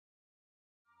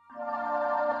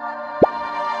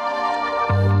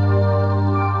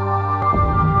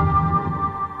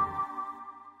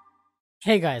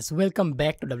Hey guys, welcome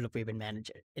back to WP Event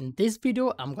Manager. In this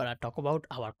video, I'm gonna talk about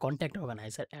our contact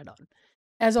organizer add-on.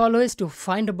 As always, to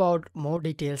find about more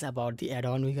details about the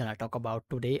add-on we're gonna talk about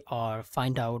today, or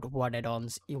find out what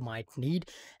add-ons you might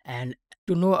need, and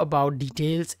to know about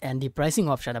details and the pricing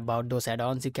option about those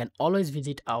add-ons, you can always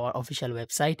visit our official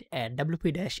website at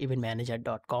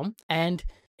wp-eventmanager.com and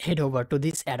head over to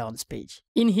this add-ons page.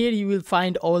 In here, you will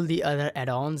find all the other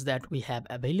add-ons that we have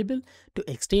available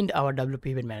to extend our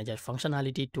WP Event Manager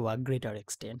functionality to a greater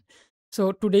extent.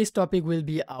 So today's topic will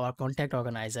be our contact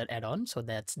organizer add-on. So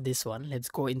that's this one. Let's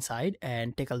go inside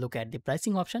and take a look at the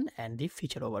pricing option and the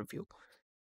feature overview.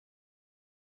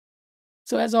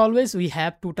 So as always, we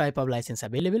have two type of license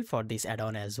available for this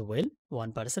add-on as well,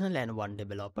 one personal and one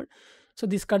developer. So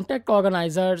this contact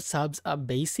organizer serves a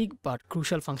basic but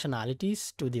crucial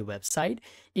functionalities to the website.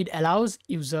 It allows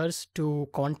users to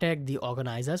contact the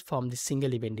organizers from the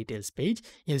single event details page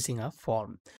using a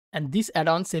form. And this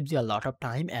add-on saves you a lot of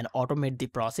time and automate the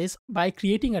process by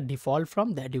creating a default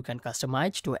form that you can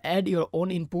customize to add your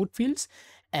own input fields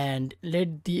and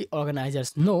let the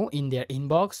organizers know in their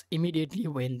inbox immediately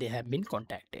when they have been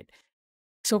contacted.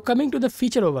 So coming to the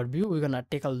feature overview, we're gonna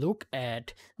take a look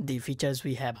at the features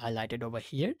we have highlighted over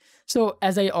here. So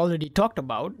as I already talked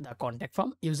about the contact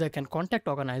form, user can contact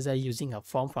organizer using a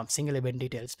form from single event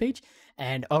details page,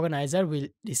 and organizer will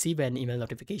receive an email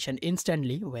notification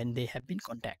instantly when they have been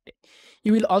contacted.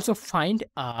 You will also find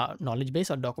a knowledge base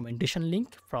or documentation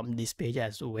link from this page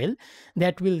as well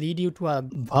that will lead you to a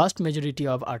vast majority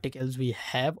of articles we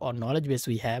have or knowledge base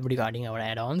we have regarding our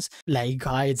add-ons, like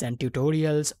guides and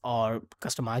tutorials or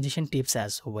customization tips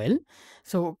as well.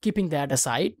 So keeping that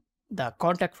aside, the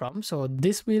contact form, so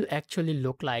this will actually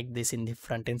look like this in the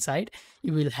front end side.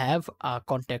 You will have a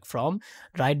contact form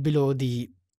right below the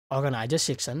organizer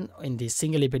section in the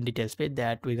single event details page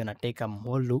that we're gonna take a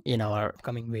more look in our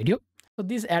coming video. So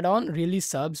this add-on really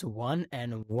serves one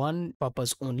and one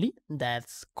purpose only,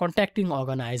 that's contacting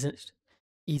organizers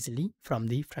easily from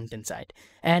the front end side.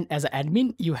 And as an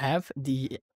admin, you have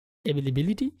the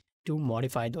availability to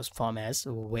modify those form as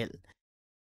well.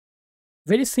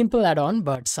 Very simple add-on,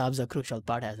 but serves a crucial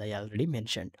part as I already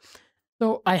mentioned.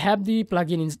 So I have the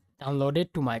plugin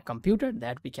downloaded to my computer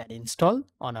that we can install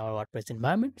on our WordPress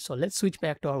environment. So let's switch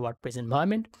back to our WordPress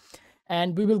environment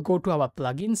and we will go to our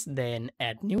plugins, then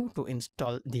add new to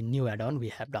install the new add-on we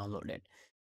have downloaded.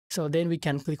 So then we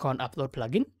can click on upload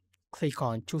plugin, click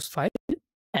on choose file,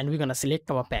 and we're going to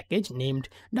select our package named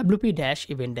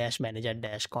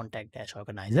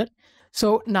wp-event-manager-contact-organizer.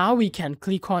 So now we can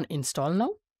click on install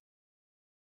now.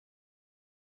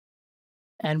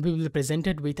 And we will be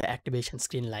presented with an activation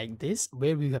screen like this,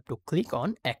 where we have to click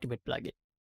on activate plugin.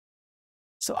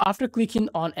 So after clicking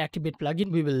on activate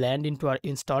plugin, we will land into our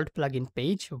installed plugin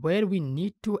page where we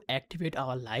need to activate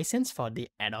our license for the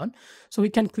add-on. So we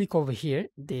can click over here,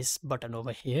 this button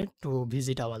over here, to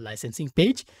visit our licensing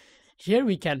page. Here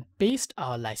we can paste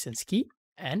our license key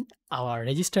and our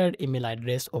registered email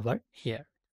address over here.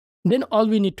 Then all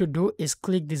we need to do is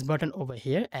click this button over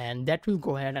here and that will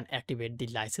go ahead and activate the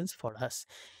license for us.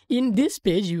 In this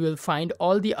page, you will find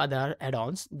all the other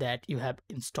add-ons that you have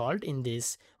installed in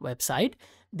this website.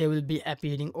 They will be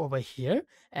appearing over here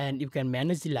and you can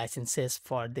manage the licenses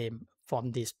for them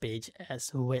from this page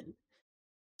as well.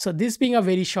 So this being a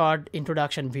very short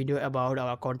introduction video about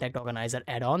our contact organizer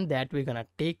add-on that we're gonna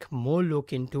take more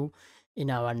look into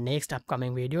in our next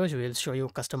upcoming videos. We will show you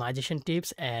customization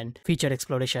tips and feature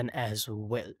exploration as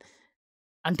well.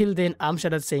 Until then, I'm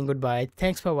Sharad saying goodbye.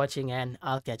 Thanks for watching and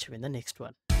I'll catch you in the next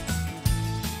one.